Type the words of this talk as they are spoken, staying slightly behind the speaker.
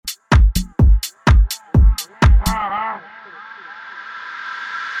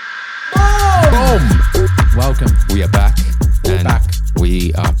Welcome. We are back. We're back.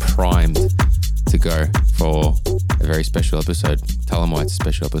 We are primed to go for a very special episode. Tell them why it's a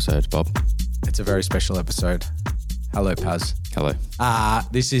special episode, Bob. It's a very special episode. Hello, Paz. Hello.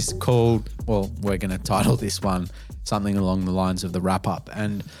 This is called, well, we're going to title this one something along the lines of the wrap up.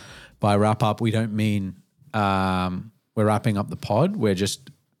 And by wrap up, we don't mean we're wrapping up the pod. We're just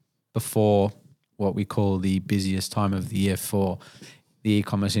before what we call the busiest time of the year for the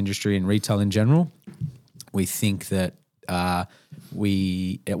e-commerce industry and retail in general. We think that it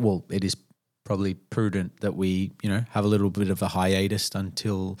is probably prudent that we, have a little bit of a hiatus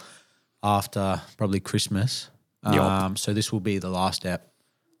until after probably Christmas. Yup. So this will be the last ep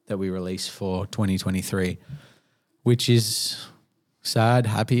that we release for 2023, which is sad,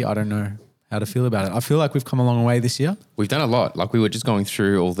 happy. I don't know how to feel about it. I feel like we've come a long way this year. We've done a lot. Like, we were just going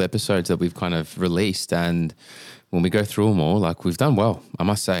through all the episodes that we've kind of released, and when we go through them all, like, we've done well, I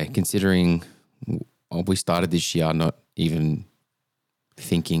must say, considering we started this year not even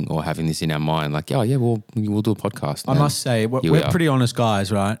thinking or having this in our mind, like, we'll do a podcast. I must say, we're pretty honest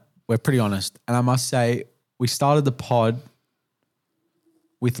guys, right? We're pretty honest. And I must say, we started the pod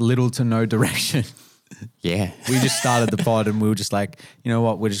with little to no direction. Yeah. We just started the pod and we were just like, you know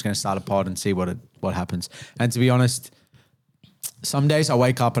what, we're just going to start a pod and see what happens. And to be honest, some days I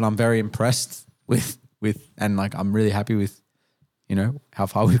wake up and I'm very impressed with and like I'm really happy with, how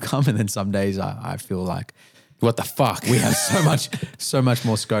far we've come. And then some days I feel like, what the fuck? We have so much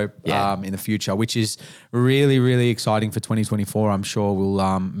more scope in the future, which is really, really exciting for 2024. I'm sure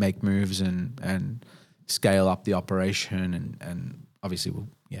we'll make moves and scale up the operation and obviously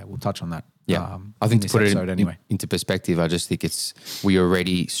we'll touch on that. Yeah, I think to put it into perspective, I just think we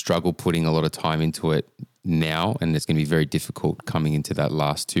already struggle putting a lot of time into it now, and it's going to be very difficult coming into that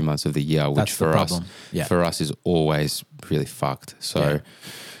last 2 months of the year, which for us is always really fucked. So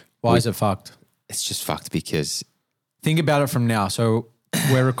why is it fucked? It's just fucked because think about it from now. So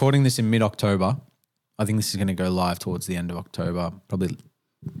we're recording this in mid-October. I think this is going to go live towards the end of October, probably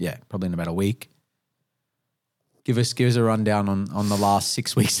in about a week. Give us a rundown on the last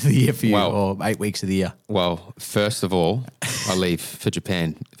 6 weeks of the year for you, or 8 weeks of the year. Well, first of all, I leave for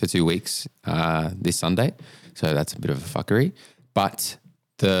Japan for 2 weeks this Sunday, so that's a bit of a fuckery. But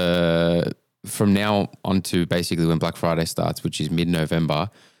from now on to basically when Black Friday starts, which is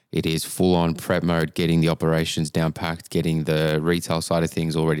mid-November, it is full-on prep mode, getting the operations down packed, getting the retail side of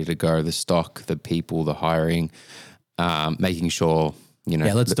things all ready to go, the stock, the people, the hiring, making sure,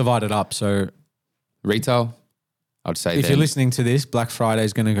 Yeah, let's divide it up. So retail, I'd say if you're listening to this, Black Friday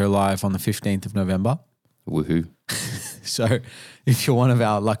is going to go live on the 15th of November. Woohoo. So if you're one of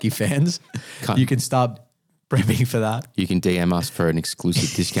our lucky fans, you can start prepping for that. You can DM us for an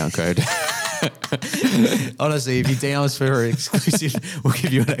exclusive discount code. Honestly, if you DM us for an exclusive, we'll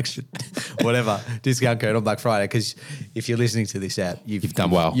give you an extra discount code on Black Friday, because if you're listening to this app, you've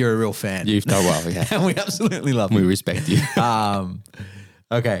done well. You're a real fan. You've done well, yeah. And we absolutely love you. We respect you.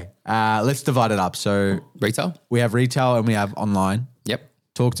 Okay, let's divide it up. So retail? We have retail and we have online. Yep.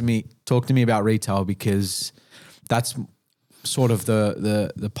 Talk to me about retail, because that's sort of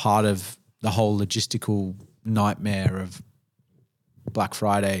the part of the whole logistical nightmare of Black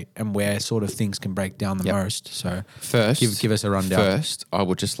Friday and where sort of things can break down the most. So first, give us a rundown. First, I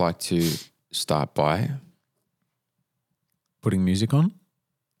would just like to start by putting music on.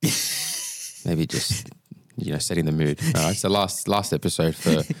 Maybe just setting the mood. All right, so last episode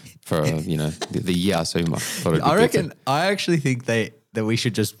for the year. So I actually think that we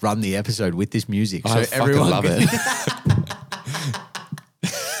should just run the episode with this music. I everyone love it.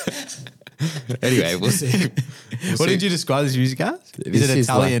 Anyway, we'll see. What did you describe this music as? Is it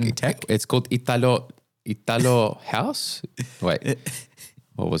Italian tech? It's called Italo House. Wait,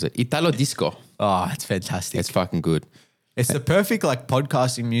 what was it? Italo Disco. Oh, it's fantastic. It's fucking good. It's the perfect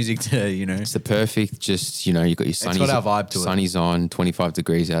podcasting music to, It's the perfect, just, you got your sunnies. It's got our vibe to it. Sunny's on, 25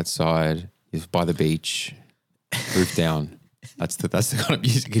 degrees outside, you're by the beach, roof down. That's the kind of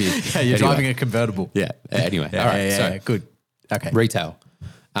music it is. Yeah, you're driving a convertible. Yeah. Anyway. All right. So good. Okay. Retail.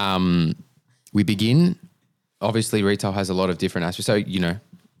 We begin, obviously retail has a lot of different aspects. So,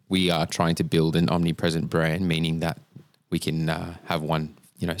 we are trying to build an omnipresent brand, meaning that we can have one,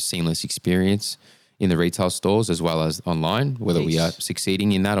 seamless experience in the retail stores as well as online, whether we are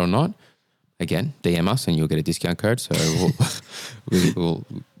succeeding in that or not. Again, DM us and you'll get a discount code. So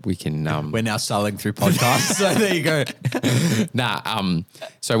we can... We're now selling through podcasts, so there you go.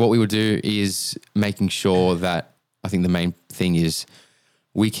 So what we would do is making sure that, I think the main thing is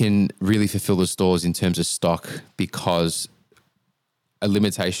we can really fulfill the stores in terms of stock, because a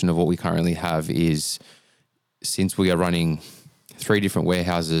limitation of what we currently have is, since we are running 3 different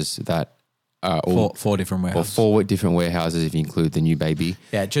warehouses that Four different or warehouses. 4 different warehouses if you include the new baby.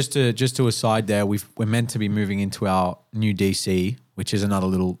 Yeah, just to aside there, we're meant to be moving into our new DC, which is another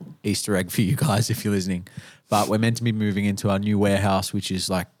little Easter egg for you guys if you're listening. But we're meant to be moving into our new warehouse, which is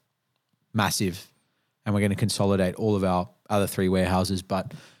like massive, and we're going to consolidate all of our other 3 warehouses.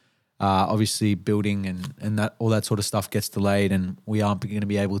 But obviously, building and that all that sort of stuff gets delayed, and we aren't going to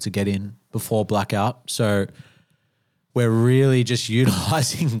be able to get in before blackout. So we're really just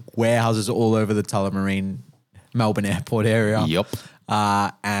utilizing warehouses all over the Tullamarine, Melbourne airport area. Yep.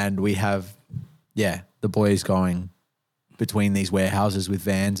 And we have, the boys going between these warehouses with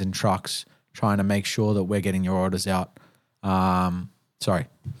vans and trucks, trying to make sure that we're getting your orders out. Sorry,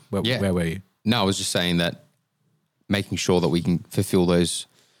 where were you? No, I was just saying that making sure that we can fulfill those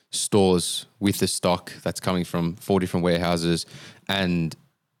stores with the stock that's coming from 4 different warehouses, and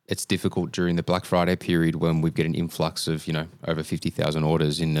it's difficult during the Black Friday period when we get an influx of, over 50,000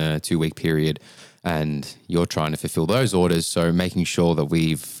 orders in a 2-week period, and you're trying to fulfill those orders. So making sure that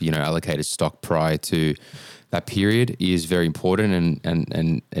we've, allocated stock prior to that period is very important,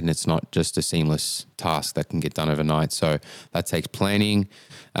 and it's not just a seamless task that can get done overnight. So that takes planning.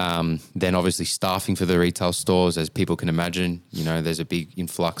 Then obviously staffing for the retail stores, as people can imagine, there's a big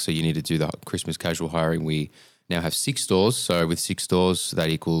influx. So you need to do the Christmas casual hiring. We now have 6 stores. So with 6 stores, that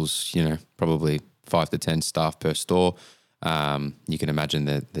equals, probably 5 to 10 staff per store. You can imagine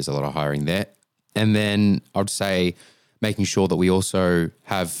that there's a lot of hiring there. And then I'd say making sure that we also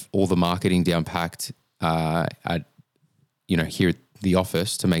have all the marketing down packed at, here at the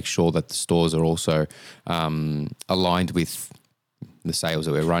office, to make sure that the stores are also aligned with the sales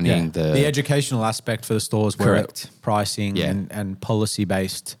that we're running. The educational aspect for the stores, Correct. where pricing and policy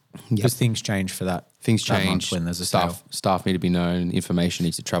based, because things change for that. Things that change month when there's a staff, sale. Staff need to be known. Information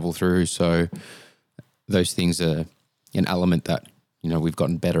needs to travel through. So those things are an element that, we've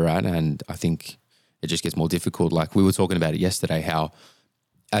gotten better at. And I think it just gets more difficult. Like we were talking about it yesterday, how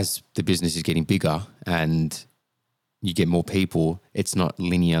as the business is getting bigger and you get more people, it's not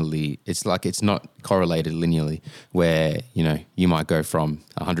linearly, it's not correlated linearly, where, you might go from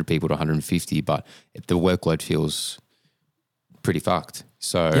 100 people to 150, but the workload feels pretty fucked.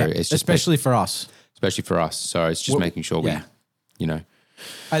 So it's just especially for us. So it's just making sure we.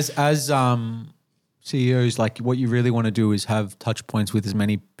 As CEOs, like what you really want to do is have touch points with as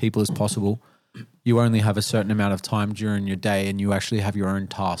many people as possible. You only have a certain amount of time during your day, and you actually have your own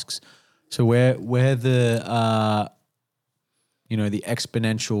tasks. So where the the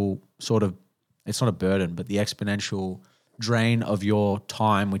exponential sort of, it's not a burden, but the exponential drain of your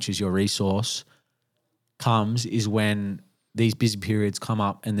time, which is your resource, comes is when these busy periods come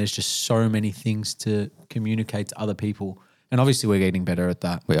up and there's just so many things to communicate to other people. And obviously we're getting better at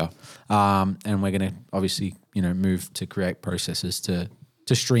that. We are. And we're going to obviously, move to create processes to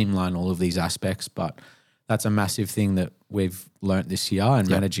streamline all of these aspects. But that's a massive thing that we've learnt this year, and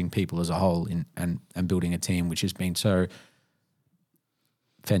managing people as a whole and building a team, which has been so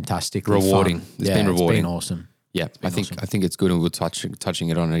fantastically rewarding. Fun. It's been rewarding. It's been awesome. Yeah, I think it's good, and we were touching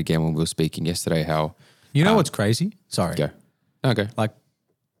it on it again when we were speaking yesterday. How what's crazy? Sorry, go. Like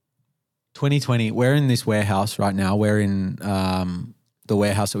 2020, we're in this warehouse right now. We're in the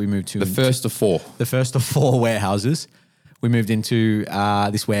warehouse that we moved to. The first of 4. The first of 4 warehouses. We moved into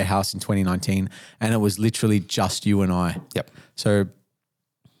this warehouse in 2019, and it was literally just you and I. Yep. So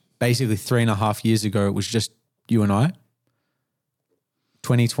basically 3.5 years ago, it was just you and I.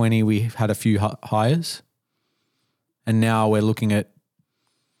 2020, we had a few hires, and now we're looking at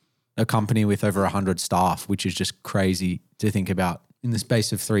a company with over 100 staff, which is just crazy to think about in the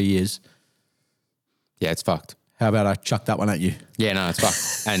space of 3 years. Yeah, it's fucked. How about I chuck that one at you? Yeah, no, it's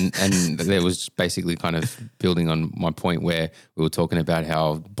fucked. and there was basically kind of building on my point where we were talking about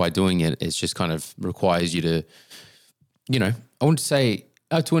how by doing it, it's just kind of requires you to, I wouldn't say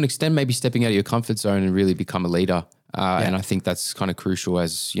to an extent, maybe stepping out of your comfort zone and really become a leader. And I think that's kind of crucial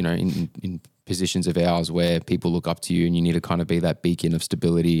as, in positions of ours where people look up to you, and you need to kind of be that beacon of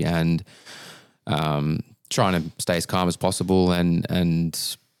stability and trying to stay as calm as possible. And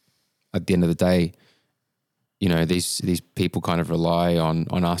at the end of the day, these people kind of rely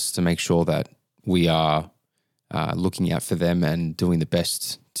on us to make sure that we are looking out for them and doing the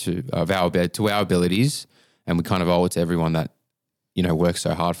best to our abilities. And we kind of owe it to everyone that, work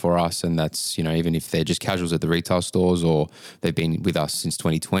so hard for us. And that's, even if they're just casuals at the retail stores or they've been with us since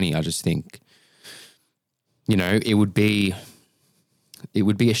 2020, I just think, it would be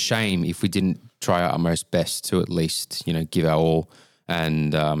a shame if we didn't try our utmost best to at least, give our all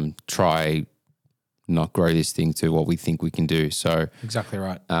and try not grow this thing to what we think we can do. So exactly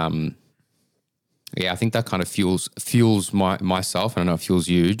right. Yeah, I think that kind of fuels myself, and I know it fuels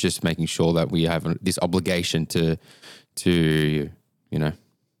you. Just making sure that we have this obligation to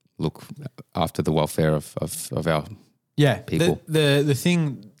look after the welfare of our people. The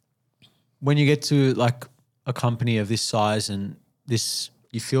thing when you get to like a company of this size and this,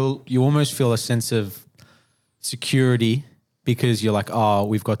 you almost feel a sense of security because you're like, oh,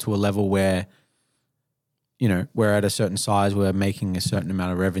 we've got to a level where, we're at a certain size, we're making a certain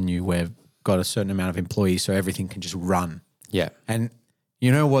amount of revenue, we've got a certain amount of employees, so everything can just run. Yeah. And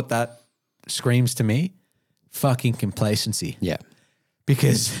you know what that screams to me? Fucking complacency. Yeah.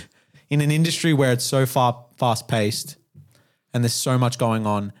 Because in an industry where it's so fast paced and there's so much going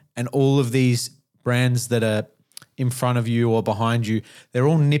on and all of these brands that are in front of you or behind you, they're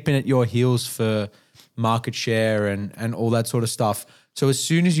all nipping at your heels for market share and all that sort of stuff. So as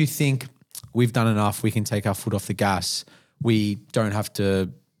soon as you think we've done enough, we can take our foot off the gas, we don't have to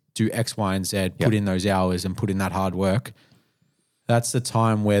do X, Y, and Z, put in those hours and put in that hard work, that's the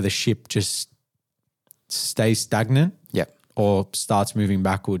time where the ship just stays stagnant or starts moving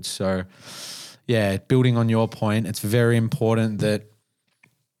backwards. So yeah, building on your point, it's very important that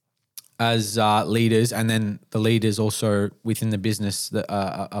as leaders, and then the leaders also within the business that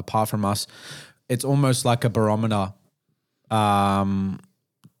apart from us, it's almost like a barometer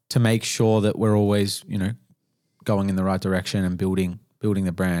to make sure that we're always, going in the right direction and building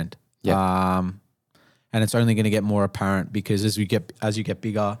the brand. Yeah. And it's only going to get more apparent because as you get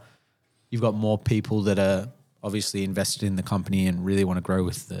bigger, you've got more people that are obviously invested in the company and really want to grow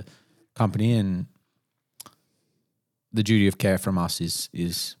with the company. And the duty of care from us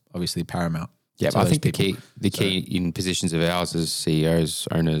is obviously paramount. Yeah, but I think the key in positions of ours as CEOs,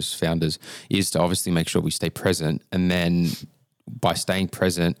 owners, founders is to obviously make sure we stay present. And then by staying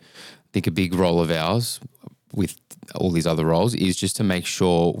present, I think a big role of ours with all these other roles is just to make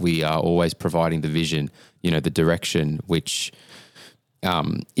sure we are always providing the vision, the direction, which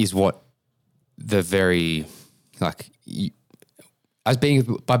is what the very by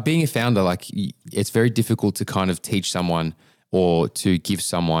being a founder, it's very difficult to kind of teach someone or to give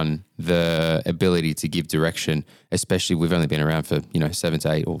someone the ability to give direction, especially we've only been around for, 7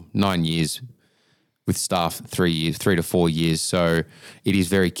 to 8 or 9 years with staff, 3 to 4 years. So it is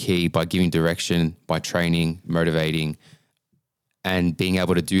very key by giving direction, by training, motivating, and being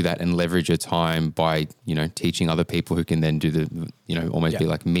able to do that and leverage your time by, teaching other people who can then do the, almost be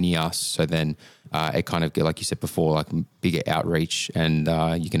like mini us. So then it kind of, like you said before, like bigger outreach and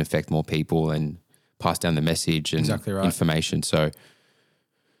you can affect more people and pass down the message and information. So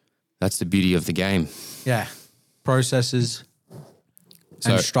that's the beauty of the game. Yeah. Processes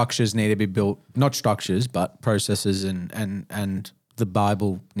and structures need to be built, not structures, but processes and the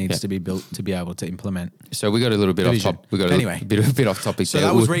Bible needs to be built to be able to implement. So we got a little bit off topic. We got a bit off topic. So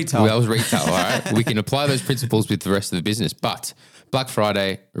that was retail. That was retail. All right. We can apply those principles with the rest of the business, but Black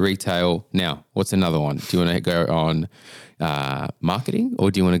Friday, retail. Now, what's another one? Do you want to go on marketing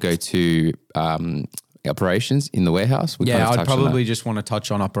or do you want to go to operations in the warehouse? I'd probably just want to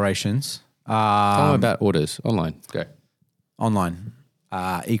touch on operations. Tell them about orders online. Go. Online.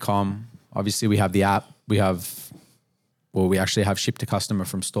 E-com. Obviously, we have the app. We actually have ship to customer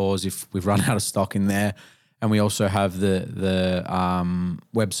from stores if we've run out of stock in there. And we also have the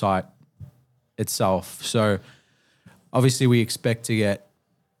website itself. So obviously we expect to get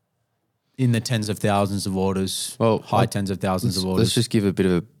in the tens of thousands of orders, tens of thousands of orders. Let's just give a bit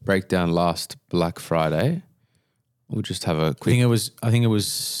of a breakdown last Black Friday. We'll just have a quick... I think it was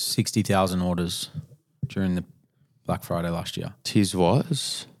 60,000 orders during the Black Friday last year. Tis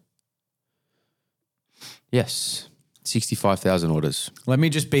was? Yes. 65,000 orders. Let me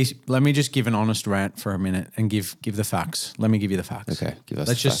just give an honest rant for a minute and give the facts. Let me give you the facts. Okay, give us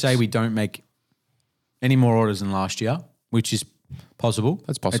Let's just say we don't make any more orders than last year, which is possible.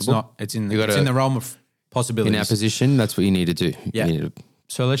 That's possible. It's in the realm of possibilities. In our position, that's what you need to do. Yeah.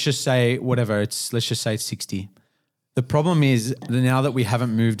 So let's just say let's just say it's 60. The problem is that now that we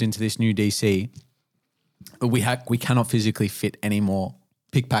haven't moved into this new DC, we cannot physically fit any more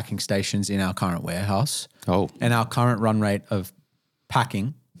pick packing stations in our current warehouse. Oh. And our current run rate of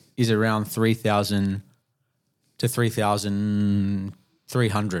packing is around 3,000 to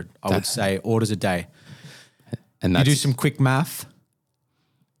 3,300, I would say, orders a day. And you do some quick math,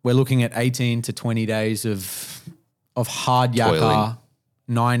 we're looking at 18 to 20 days of hard yakka,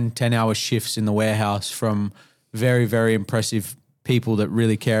 9-10 hour shifts in the warehouse from very, very impressive people that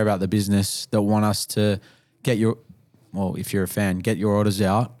really care about the business, that want us to get if you're a fan, get your orders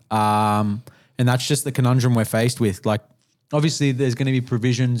out. And that's just the conundrum we're faced with. Like, obviously there's going to be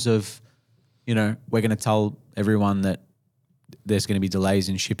provisions of, we're going to tell everyone that there's going to be delays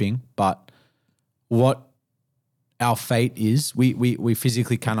in shipping, but what our fate is. We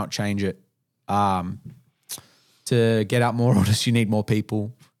physically cannot change it. To get out more orders, you need more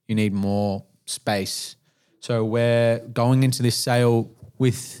people. You need more space. So we're going into this sale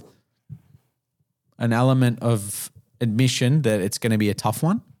with an element of admission that it's going to be a tough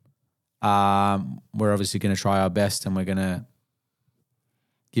one. We're obviously going to try our best, and we're going to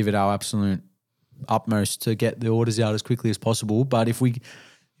give it our absolute utmost to get the orders out as quickly as possible. But if we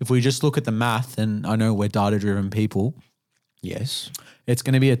just look at the math, and I know we're data-driven people, Yes. it's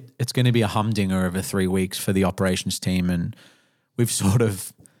going to be a humdinger over 3 weeks for the operations team, and we've sort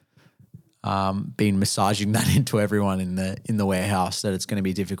of been massaging that into everyone in the warehouse that it's going to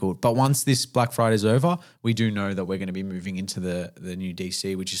be difficult. But once this Black Friday is over, we do know that we're going to be moving into the new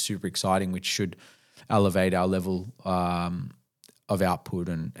DC, which is super exciting, which should elevate our level of output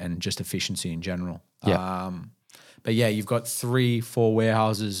and just efficiency in general. Yeah. But yeah, you've got 3-4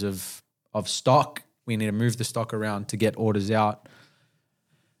 warehouses of stock. We need to move the stock around to get orders out.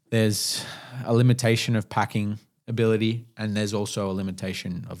 There's a limitation of packing ability, and there's also a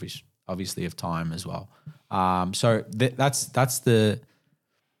limitation obviously of time as well. So that's the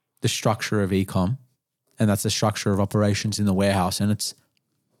structure of e-com, and that's the structure of operations in the warehouse. And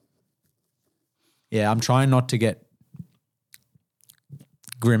I'm trying not to get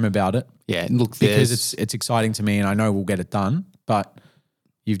grim about it. Yeah, look, Because it's exciting to me, and I know we'll get it done, but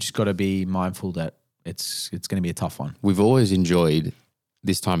you've just got to be mindful that it's going to be a tough one. we've always enjoyed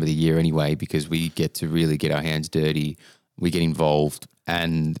this time of the year anyway, because we get to really get our hands dirty, we get involved,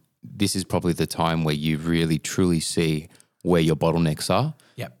 and this is probably the time where you really truly see where your bottlenecks are.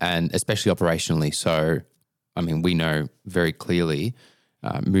 Yep. And especially operationally. So, I mean, we know very clearly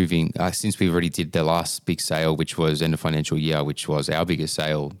moving, since we already did the last big sale, which was end of financial year, which was our biggest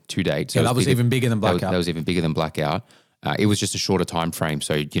sale to date. So Yeah, that was even bigger than Blackout. That was even bigger than Blackout. It was just a shorter time frame.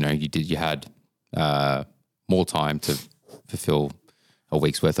 So, you had more time to fulfill a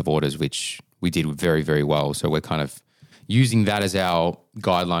week's worth of orders, which we did very, very well. So we're kind of using that as our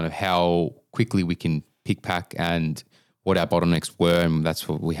guideline of how quickly we can pick, pack, and what our bottlenecks were. And that's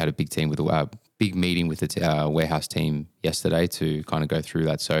what we had a big meeting with the warehouse team yesterday to kind of go through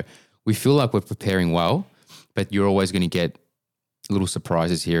that. So we feel like we're preparing well, but you're always going to get little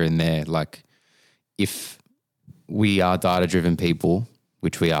surprises here and there. Like if we are data-driven people,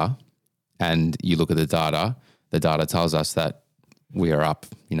 which we are, and you look at the data tells us that we are up,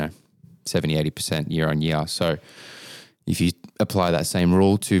 70, 80% year on year. So if you apply that same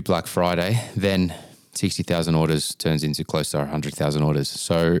rule to Black Friday, then 60,000 orders turns into close to 100,000 orders.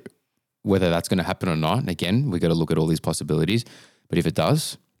 So whether that's going to happen or not, again, we got to look at all these possibilities. But if it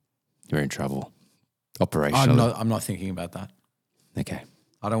does, you're in trouble operationally. I'm not thinking about that. Okay.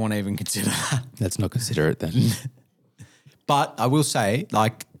 I don't want to even consider that. Let's not consider it then. But I will say,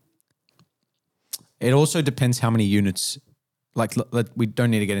 it also depends how many units. We don't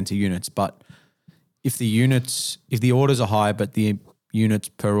need to get into units, but if the orders are high, but the units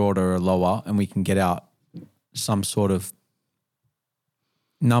per order are lower, and we can get out some sort of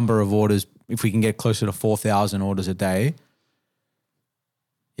number of orders, if we can get closer to 4,000 orders a day,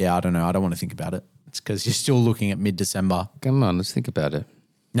 I don't know. I don't want to think about it. It's because you're still looking at mid-December. Come on, let's think about it.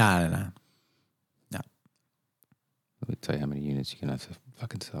 No. Let me tell you how many units you're going to have to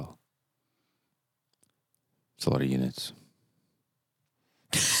fucking sell. It's a lot of units.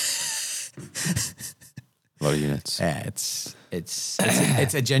 A lot of units. Yeah, it's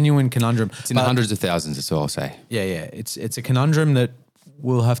a genuine conundrum. It's in the hundreds of thousands, that's all I'll say. Yeah. It's a conundrum that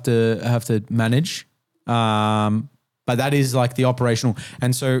we'll have to manage. But that is like the operational.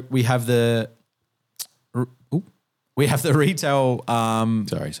 And so we have the retail.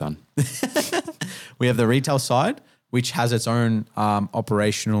 Sorry, son. We have the retail side, which has its own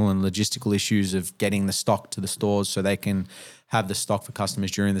operational and logistical issues of getting the stock to the stores so they can have the stock for customers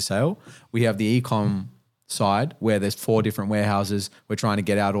during the sale. We have the e-com side where there's 4 different warehouses. We're trying to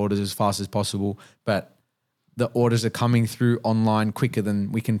get out orders as fast as possible, but the orders are coming through online quicker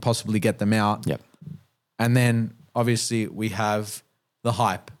than we can possibly get them out. Yep. And then obviously we have the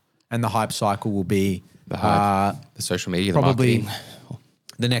hype, and the hype cycle will be The hype, the social media, probably the marketing.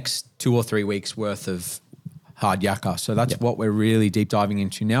 the next 2 or 3 weeks worth of hard yakka. So that's what we're really deep diving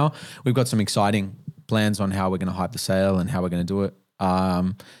into now. We've got some exciting plans on how we're going to hype the sale and how we're going to do it.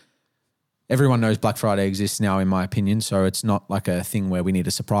 Everyone knows Black Friday exists now, in my opinion. So it's not like a thing where we need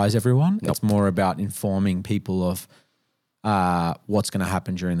to surprise everyone. Nope. It's more about informing people of what's going to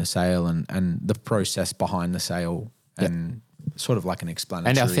happen during the sale and the process behind the sale and sort of like an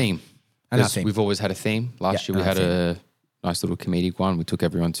explanatory. And our theme. And our theme. We've always had a theme. Last year we had a nice little comedic one. We took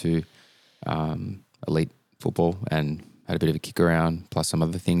everyone to elite football and had a bit of a kick around, plus some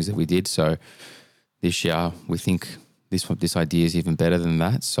other things that we did. So this year. We think this idea is even better than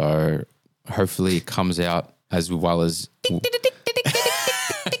that. So hopefully it comes out as well as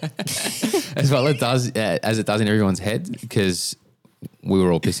as it does in everyone's head, because we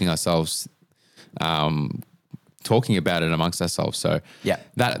were all pissing ourselves talking about it amongst ourselves. So Yeah.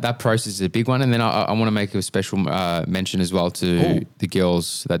 that process is a big one. And then I want to make a special mention as well to the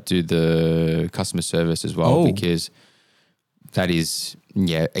girls that do the customer service as well, because that is,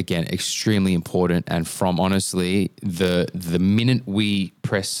 again, extremely important. And from honestly, the minute we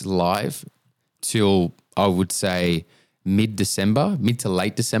press live till I would say mid to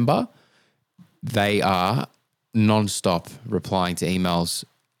late December, they are non-stop replying to emails,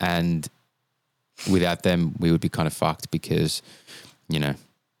 and without them, we would be kind of fucked, because,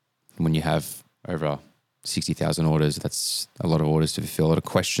 when you have over 60,000 orders, that's a lot of orders to fulfill, a lot of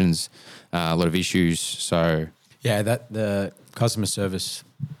questions, a lot of issues. So Yeah, that the customer service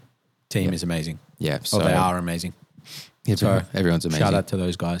team is amazing. yeah, so They are amazing. everyone's amazing. Shout out to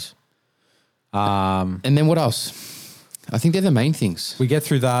those guys. And then what else? I think they're the main things. We get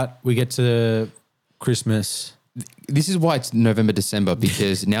through that. We get to Christmas. This is why it's November, December,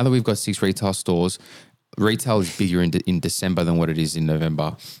 because now that we've got 6 retail stores, retail is bigger in December than what it is in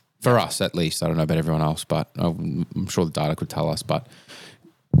November. For us, at least. I don't know about everyone else, but I'm sure the data could tell us. But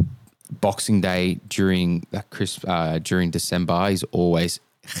Boxing Day during December is always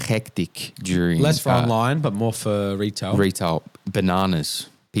hectic during... Less for online, but more for retail. Retail. Bananas.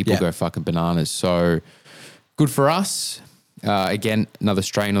 People go fucking bananas. So good for us. Again, another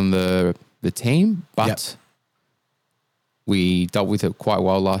strain on the team, but we dealt with it quite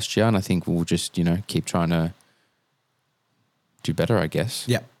well last year, and I think we'll just, keep trying to do better, I guess.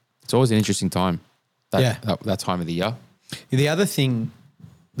 Yeah. It's always an interesting time, that time of the year. The other thing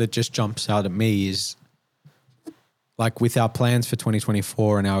that just jumps out at me is, like, with our plans for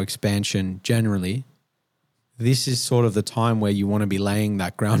 2024 and our expansion generally, this is sort of the time where you want to be laying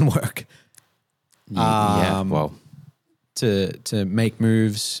that groundwork. To make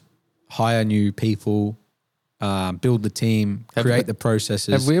moves, hire new people, build the team, create the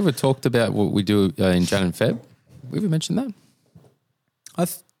processes. Have we ever talked about what we do in Jan and Feb? We ever mentioned that?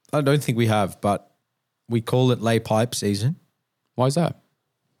 I don't think we have, but we call it lay pipe season. Why is that?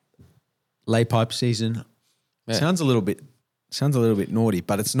 Lay pipe season. Yeah. Sounds a little bit naughty,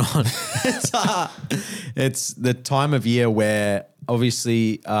 but it's not. It's the time of year where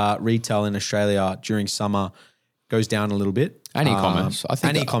obviously retail in Australia during summer goes down a little bit. And e-commerce. I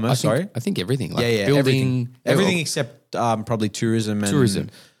think everything. Like building, everything except probably tourism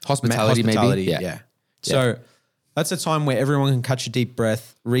and hospitality maybe. Yeah. So that's a time where everyone can catch a deep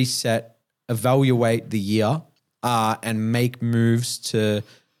breath, reset, evaluate the year, and make moves to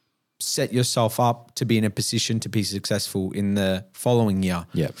set yourself up to be in a position to be successful in the following year.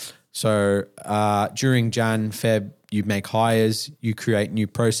 Yep. So during Jan, Feb, you make hires, you create new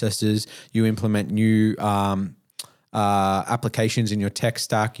processes, you implement new applications in your tech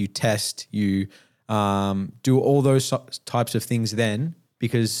stack, you test, you do all those types of things then,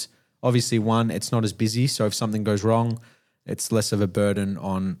 because obviously, one, it's not as busy. So if something goes wrong, it's less of a burden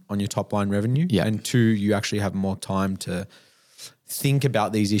on your top line revenue. Yeah. And 2, you actually have more time to think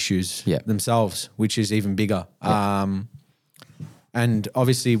about these issues themselves, which is even bigger. Yeah. And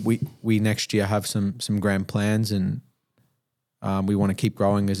obviously we next year have some grand plans, and we want to keep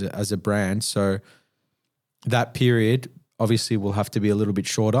growing as a brand. So that period obviously will have to be a little bit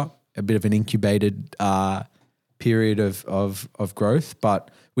shorter, a bit of an incubated period of growth. But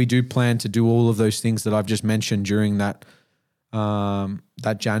we do plan to do all of those things that I've just mentioned during that Jan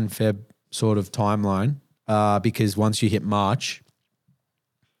Feb sort of timeline, because once you hit March,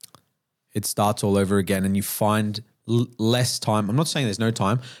 it starts all over again, and you find less time. I'm not saying there's no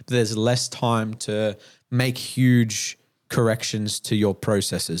time, but there's less time to make huge corrections to your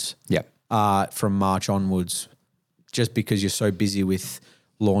processes. Yeah. From March onwards, just because you're so busy with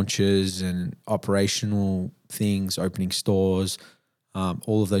launches and operational things, opening stores,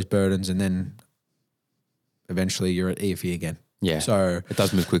 all of those burdens, and then eventually you're at EFE again. Yeah. So it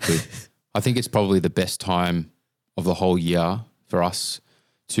does move quickly. I think it's probably the best time of the whole year for us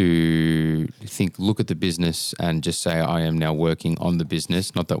to look at the business and just say, I am now working on the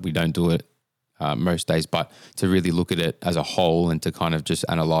business. Not that we don't do it most days, but to really look at it as a whole and to kind of just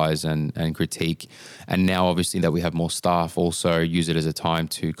analyze and critique. And now obviously that we have more staff, also use it as a time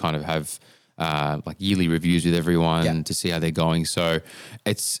to kind of have like yearly reviews with everyone to see how they're going. So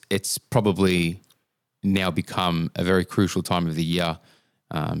it's probably now become a very crucial time of the year.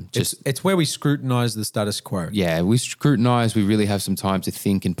 It's where we scrutinize the status quo. Yeah, we scrutinize. We really have some time to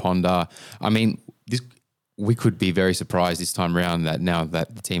think and ponder. I mean, we could be very surprised this time around that now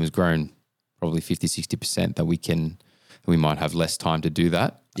that the team has grown probably 50, 60% that we might have less time to do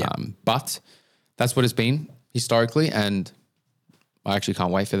that. Yeah. But that's what it's been historically. And I actually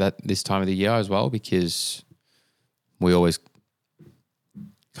can't wait for that this time of the year as well, because we always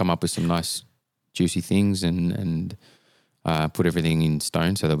come up with some nice juicy things and put everything in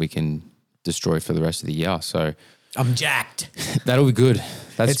stone so that we can destroy for the rest of the year. So I'm jacked. that'll be good.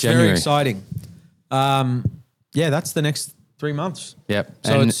 That's It's January. very exciting. Yeah, that's the next 3 months. Yep.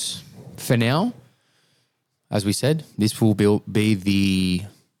 So and it's for now, as we said, this will be the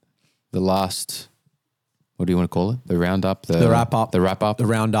last, what do you want to call it? The roundup? The wrap up. The wrap up. the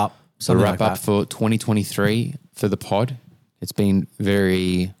roundup. The Something wrap like up that. for 2023 for the pod. It's been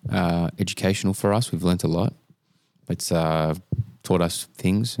very educational for us. We've learnt a lot. It's taught us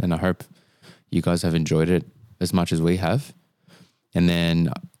things, and I hope you guys have enjoyed it as much as we have. And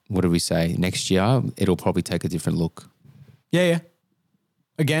then, what did we say? Next year, it'll probably take a different look. Yeah.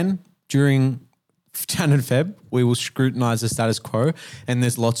 Again, during Jan and Feb, we will scrutinise the status quo, and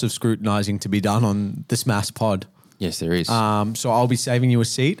there's lots of scrutinising to be done on the Smash pod. Yes, there is. So I'll be saving you a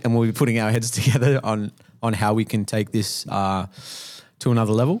seat, and we'll be putting our heads together on how we can take this to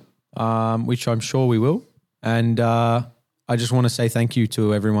another level, which I'm sure we will. And I just want to say thank you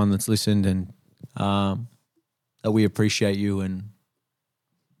to everyone that's listened, and that we appreciate you, and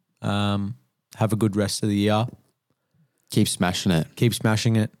have a good rest of the year. Keep smashing it. Keep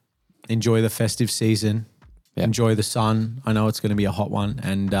smashing it. Enjoy the festive season. Yeah. Enjoy the sun. I know it's going to be a hot one.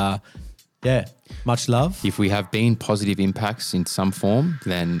 And much love. If we have been positive impacts in some form,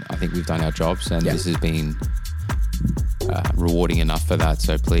 then I think we've done our jobs, and Yeah. this has been rewarding enough for that.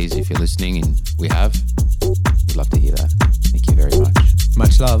 So please, if you're listening, and we have, we'd love to hear that. Thank you very much.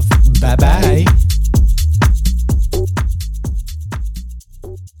 Much love. Bye-bye.